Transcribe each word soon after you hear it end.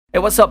Hey,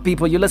 what's up,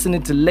 people? You're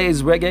listening to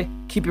Lay's Reggae.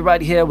 Keep it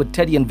right here with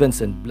Teddy and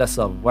Vincent. Bless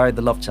up. Wyre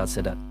The Lovechild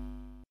said that.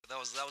 That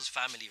was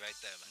family right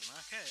there, man.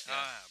 Okay. Yeah.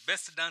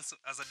 Best dance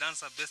as a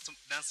dancer, best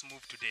dance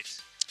move to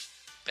date.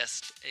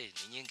 Best, hey,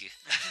 nyingi.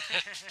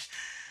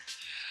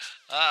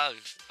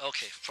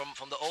 Okay.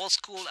 From the old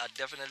school, I'd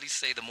definitely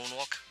say the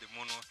moonwalk. The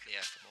moonwalk.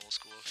 Yeah, from old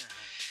school.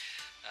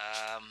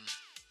 Uh-huh.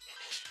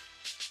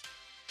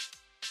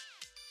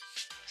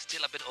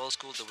 Still a bit old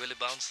school, the Willy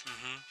bounce.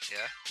 Mm-hmm.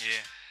 Yeah.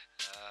 Yeah.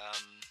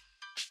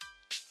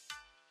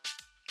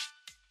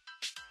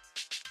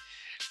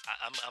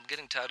 I'm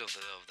getting tired of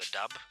the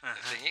dub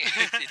thingy.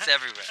 Uh-huh. It's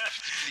everywhere.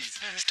 Please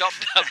stop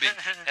dubbing,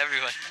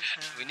 everyone.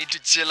 We need to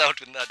chill out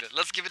with that.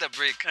 Let's give it a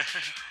break.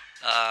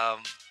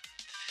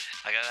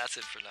 That's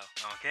it for now.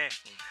 Okay.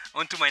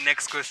 On to my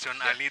next question.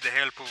 Yeah. I'll need the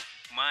help of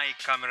my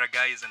camera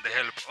guys and the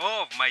help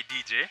of my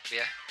DJ.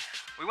 Yeah.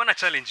 We want to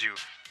challenge you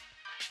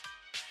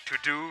to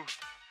do.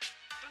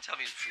 Don't tell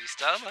me to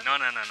freestyle, man. No.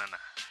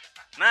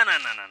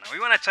 We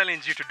want to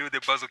challenge you to do the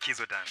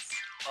Bazokizo dance.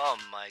 Oh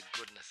my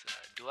goodness.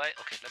 Do I?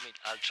 Okay,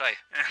 I'll try.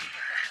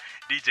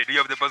 DJ, do you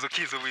have the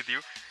Bazokizo with you?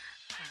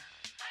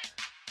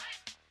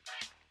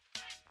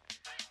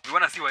 We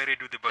want to see Wyre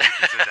do the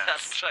Bazokizo dance.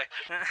 Let's try.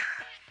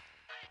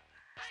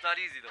 It's not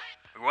easy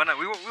though.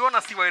 We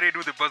wanna see Wyre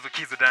do the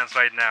Bazokizo dance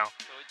right now.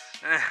 So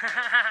it's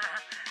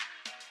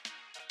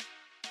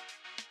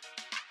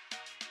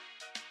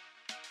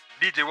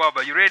DJ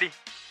Waba, you ready?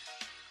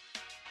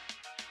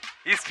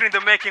 History in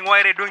the making,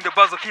 Wyre doing the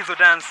Bazokizo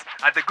dance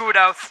at the good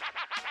house.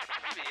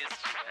 maybe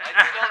history. I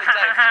do it all the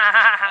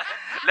time.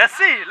 Let's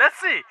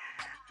see.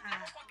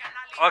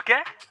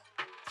 Okay?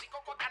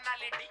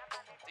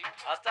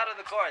 I'll start on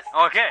the chorus.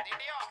 Okay.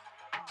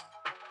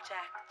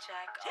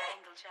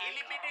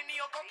 Ilibidi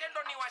niokoke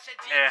ndo niwashe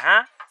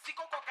jiko.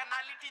 Siko kwa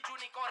kanaliti juu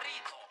niko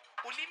ridho.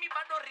 Ulimi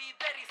bado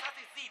ridhe,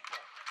 risasi zipo.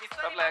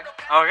 Misani bado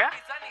Okay.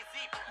 mizani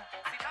zipo.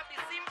 Silabi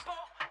simple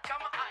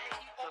kama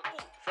A-E-I-O-U.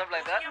 Something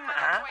like that?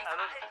 Twice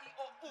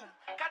A-E-I-O-U.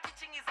 Kati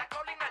chingi za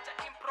kauli na cha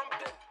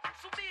impromptu.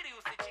 Subiri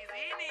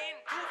usichizini.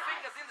 2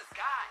 fingers in the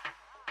sky.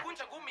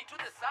 Kunja gumi to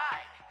the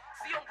side.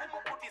 Sio ngumu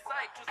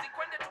kudecide.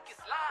 Tusikwende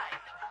tukislide.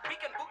 We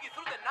can boogie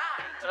through the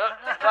night.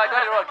 I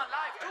got it wrong. 2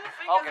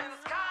 fingers Okay. in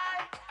the sky.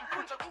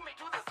 Kunja gumi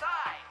to the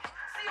side.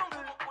 Sio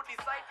ngumu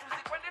kudecide.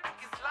 Tusikwende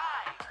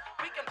tukislide.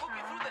 We can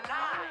boogie through the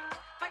night.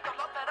 Thank the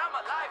Lord that I'm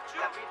alive too.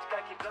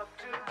 Bazokizo.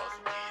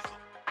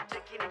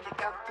 Taking it, you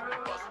come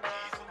through.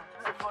 Bazokizo.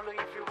 So follow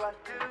if you want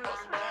to.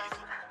 Bazokizo.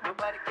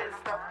 Nobody can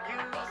stop you.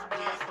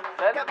 Bazokizo.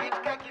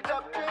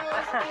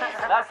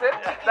 That's it?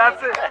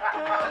 That's it.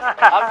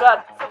 I'm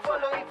done. So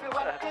follow if you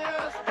want to.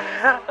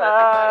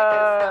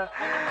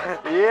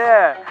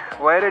 Yeah.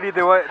 Wyre did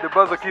the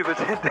Bazokizo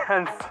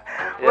dance.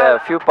 Yeah, a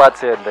few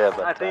parts here and there,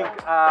 but I think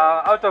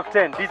out of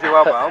 10, DJ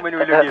Waba, how many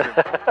will you give him?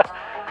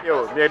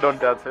 Yo, me, I don't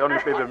dance. I only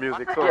play the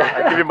music, so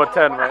I give him a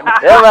 10, man.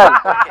 yeah, man.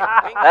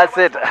 That's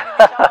it.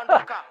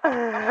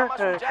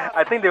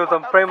 I think there was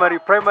some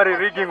primary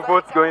rigging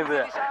votes going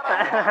there.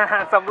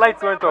 Some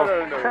lights went off.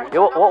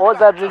 Yo, what was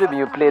that rhythm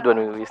you played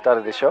when we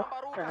started the show?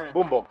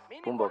 Boombox.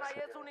 Boombox.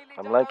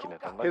 I'm liking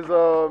it.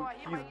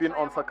 He's been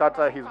on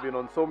Sakata. He's been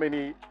on so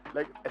many.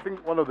 Like, I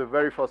think one of the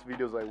very first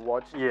videos I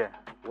watched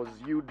was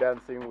you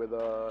dancing with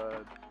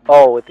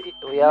Oh, with Mix,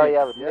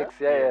 Mix,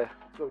 yeah.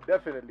 So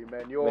definitely,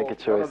 man, you're Make a one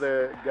choice. of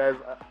the guys.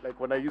 Like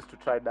when I used to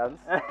try dance,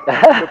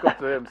 I look up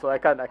to him. So I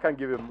can't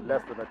give him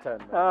less than a 10.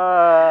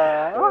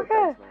 Man. Okay.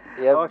 Thanks, man.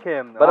 Yeah,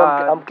 Okay. but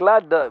I'm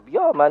glad that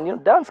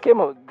man, dance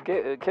came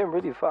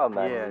really far,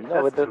 man.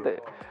 Yeah, with that's the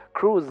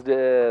crews,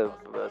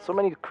 so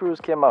many crews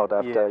came out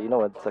after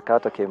when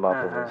Sakata came out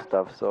and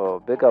stuff.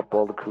 So big up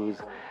all the crews,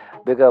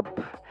 big up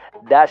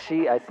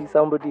Dashi. I see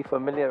somebody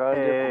familiar around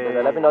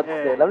here.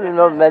 Let me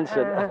not mention.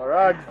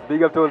 Alright.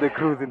 Big up to all the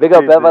crews in Big the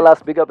up state,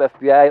 Everlast, big up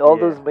FBI. All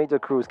Yeah. those major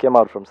crews came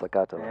out from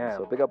Sakata. man. Yeah.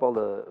 So big up all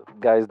the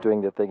guys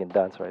doing their thing in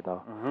dance right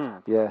now.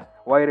 Mm-hmm. Yeah,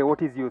 Wyre,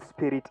 what is your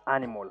spirit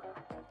animal?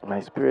 my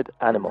spirit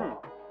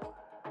animal.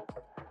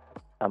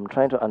 I'm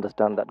trying to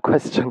understand that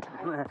question.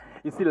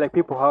 You see, like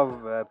people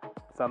have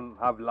some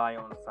have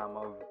lions, some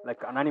have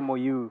like an animal.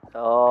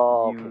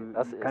 Oh, You okay.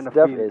 That's, kind of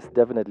feel- it's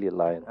definitely a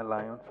lion, A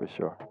lion. for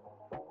sure.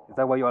 Is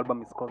that why your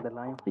album is called The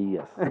Lion?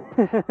 Yes.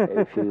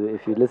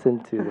 if you listen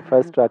to the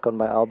first track on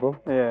my album,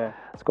 Yeah.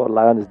 it's called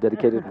Lion. Is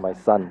dedicated to my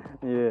son.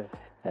 Yeah.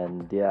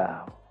 And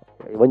yeah,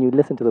 when you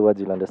listen to the words,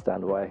 you'll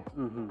understand why.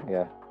 Mm-hmm.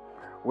 Yeah.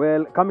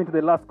 Well, coming to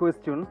the last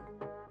question,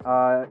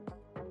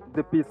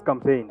 the peace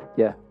campaign.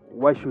 Yeah.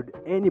 Why should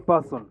any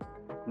person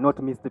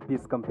not miss the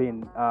peace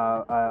campaign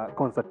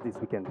concert this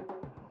weekend?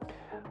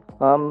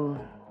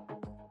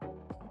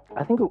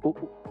 I think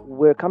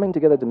we're coming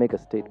together to make a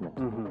statement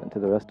Mm-hmm. to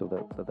the rest of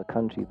the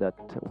country that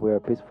we're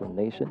a peaceful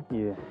nation,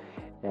 Yeah.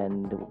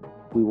 and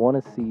we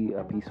want to see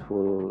a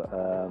peaceful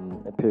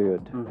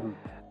period Mm-hmm.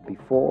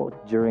 before,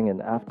 during,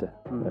 and after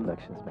Mhm.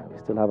 elections. Man, we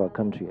still have our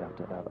country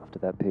after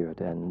that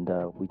period, and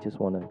we just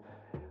want to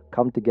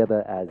come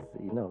together as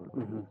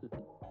Mm-hmm.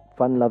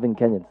 fun-loving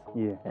Kenyans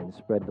Yeah. and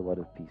spread the word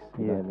of peace.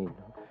 You know Yeah. what I mean?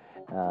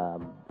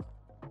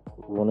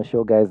 We want to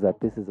show guys that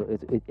this is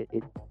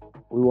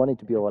we want it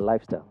to be our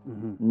lifestyle,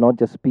 not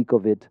just speak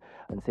of it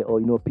and say, oh,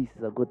 you know, peace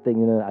is a good thing.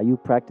 You know, are you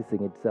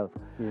practicing itself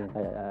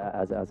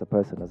as a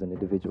person, as an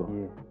individual?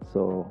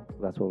 So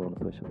that's what we want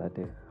to push on that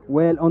day.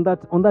 Well, on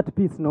that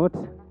peace note,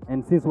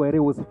 and since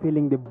Wyre was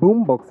feeling the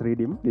boombox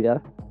rhythm,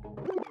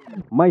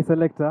 my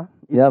selector,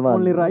 it's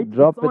only right.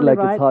 Drop it like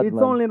it's hot, It's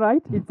man. only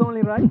right. It's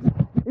only right.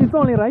 It's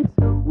only right.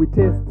 We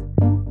test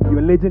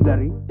your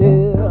legendary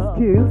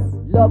skills.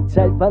 Love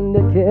child on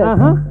the kiss.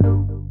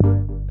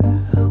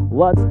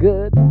 What's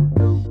good?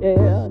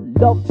 Yeah,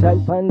 love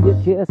child on the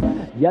kiss.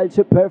 Y'all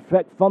she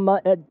perfect from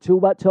my head to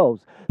her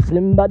toes.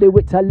 Slim body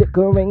with a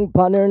little ring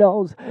on her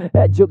nose.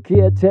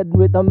 Educated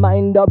with a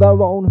mind of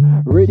her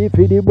own. Ready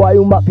for the boy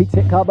who might be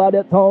take about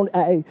the throne.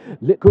 Hey,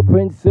 little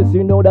princess,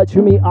 you know that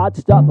you me heart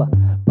stopper.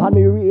 Pan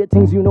me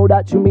ratings, you know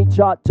that you me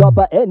chart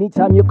topper.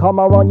 Anytime you come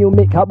around, you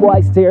make a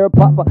boy stare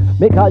papa.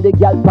 Make all the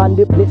gal pan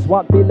the place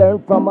want to learn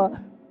from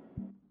her.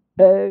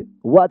 Hey,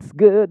 what's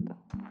good?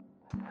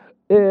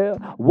 Yeah,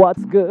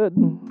 what's good?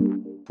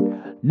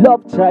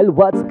 Love child,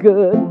 what's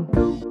good?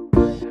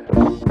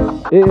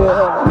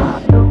 Yeah.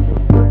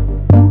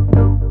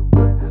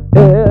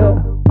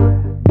 Yeah.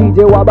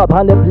 DJ Wab up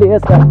on the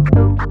place and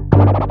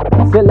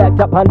select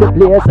up on the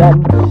place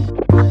and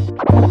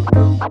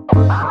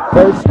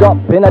first up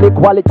in the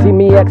quality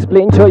me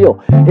explain to you.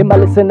 Him a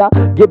listener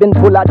giving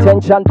full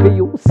attention to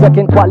you.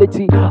 Second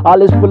quality,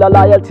 all is full of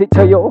loyalty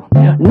to you.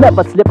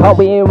 Never slip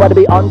away, wanna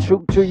be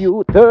untrue to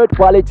you. Third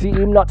quality,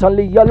 him not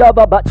only your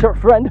lover but your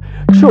friend.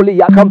 Truly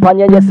your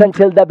companion, yes,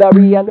 until the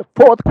very end.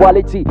 Fourth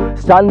quality,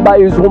 stand by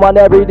his woman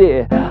every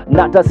day.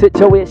 Not a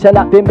situation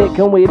that be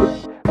making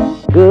with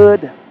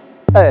good.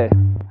 Hey,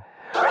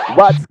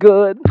 what's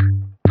good?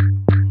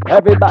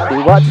 Everybody,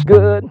 what's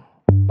good?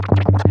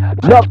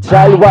 Love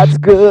child, what's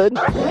good?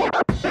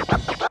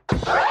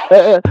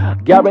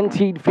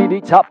 Guaranteed for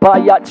the top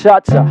of your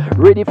chat.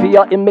 Ready for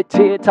your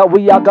imitator,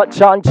 we are got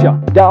chant ya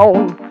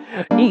down.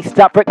 East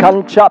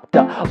African chapter.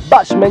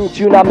 Bashman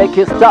tuna make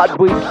you start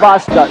breathe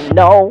faster.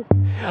 No.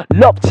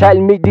 Love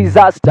child me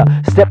disaster.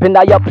 Step in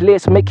your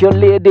place, make your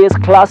ladies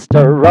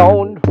cluster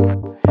round.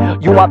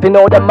 You want to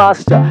know the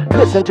master.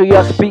 Listen to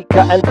your speaker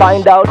and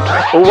find out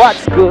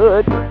what's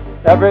good.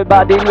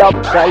 Everybody love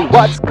child,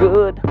 what's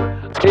good?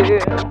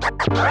 Yeah.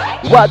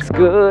 What's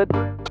good?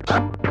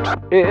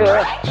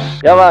 Yeah.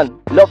 Yeah,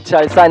 man. Love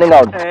child signing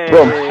out.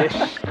 Boom.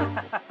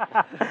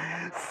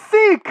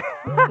 Sick!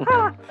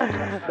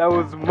 That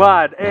was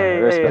mad.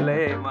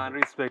 Hey, man.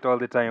 Respect all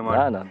the time,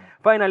 man. Nah.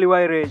 Finally,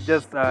 Wyre,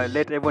 just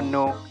let everyone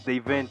know the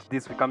event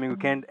this coming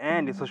weekend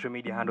and the social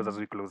media handles as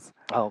we close.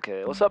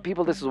 Okay, what's up,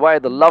 people? This is Wyre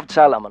The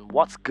Lovechild. I'm on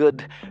What's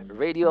Good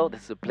Radio.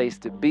 This is a place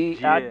to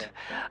be at.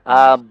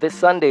 This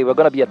Sunday, we're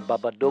going to be at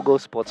Babadogo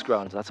Sports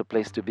Grounds. That's a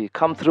place to be.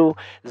 Come through.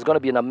 There's going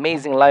to be an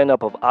amazing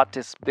lineup of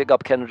artists. Big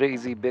up Ken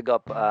Razy. Big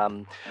up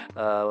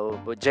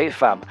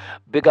J-Fam.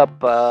 Big up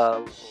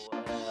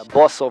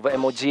boss of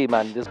MOG,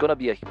 man. There's going to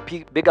be a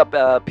big up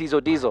Pizzo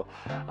Dizo.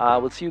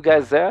 We'll see you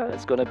guys there.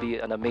 It's going to be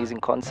an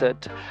amazing concert.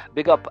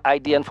 Big up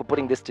IDN for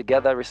putting this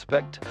together.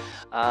 Respect.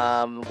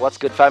 What's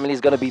Good family is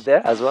going to be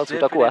there as well.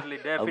 Definitely.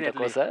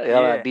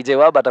 Yeah. DJ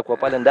Wab atakuwa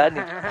pale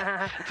ndani.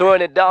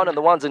 Throwing it down on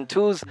the ones and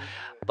twos.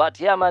 But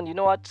yeah, man, you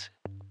know what?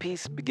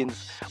 Peace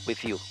begins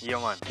with you. Yeah,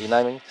 man. You know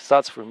what I mean?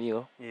 Starts from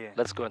you. Yeah.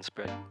 Let's go and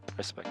spread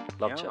respect.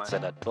 Love child. Say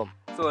that. Boom.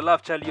 So,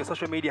 Love Child, your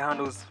social media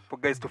handles for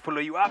guys to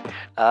follow you up.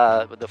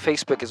 The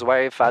Facebook is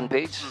Wyre fan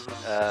page.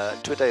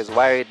 Twitter is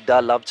Wyre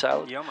The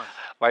Lovechild. Yeah, man.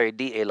 Wyre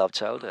DA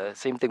Lovechild.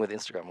 Same thing with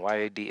Instagram.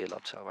 Wyre DA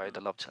Lovechild. Wyre The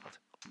Lovechild.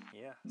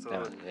 Yeah.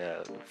 So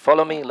Yeah.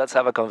 Follow me. Let's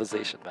have a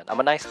conversation, man. I'm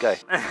a nice guy.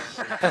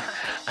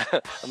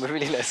 I'm a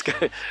really nice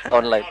guy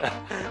online.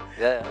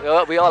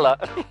 Yeah, we all are.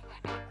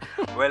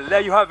 Well,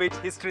 there you have it.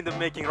 History in the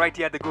making right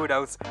here at the Good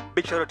House.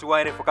 Big shout out to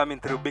Wyre for coming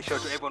through. Big shout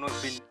out to everyone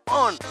who's been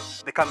on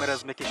the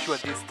cameras, making sure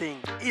this thing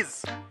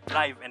is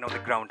live and on the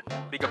ground.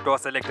 Big up to our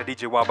selector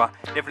DJ Waba.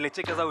 Definitely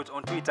check us out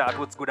on Twitter at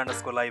What's Good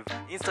 _live,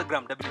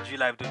 Instagram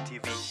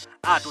WGLive.tv,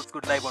 at What's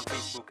Good Live on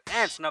Facebook,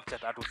 and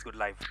Snapchat at What's Good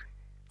Live.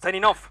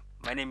 Signing off.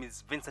 My name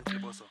is Vincent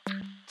Liboso.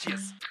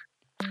 Cheers.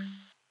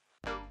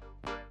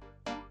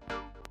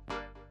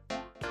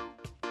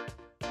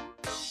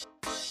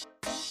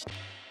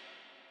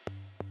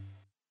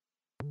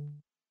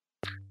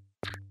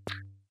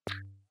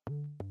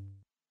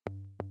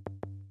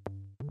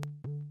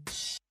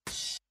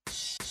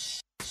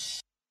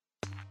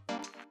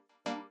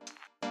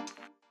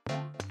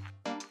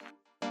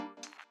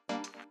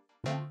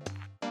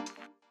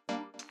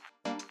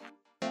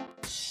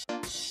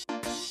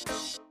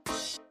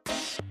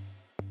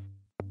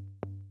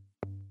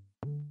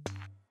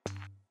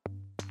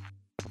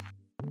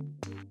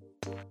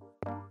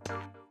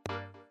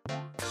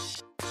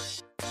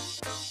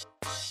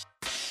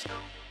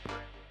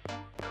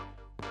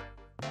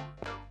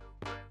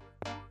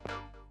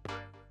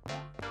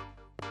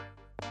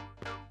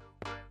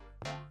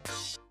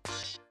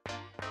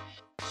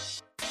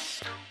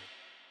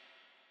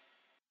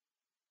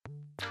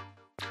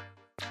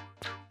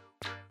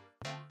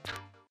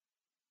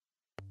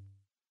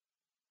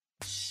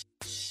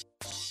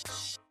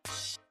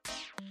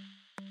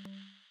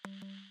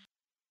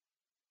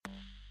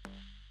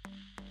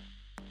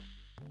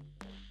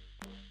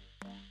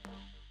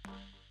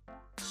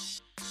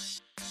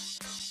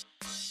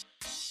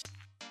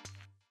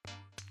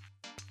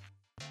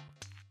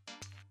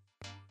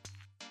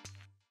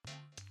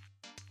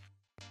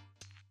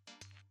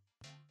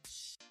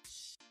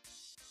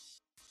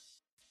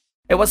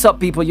 Hey, what's up,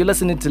 people? You're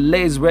listening to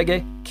Lay's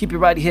Reggae. Keep it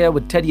right here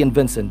with Teddy and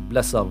Vincent.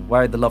 Bless up.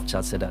 Wyre The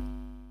Lovechild said that.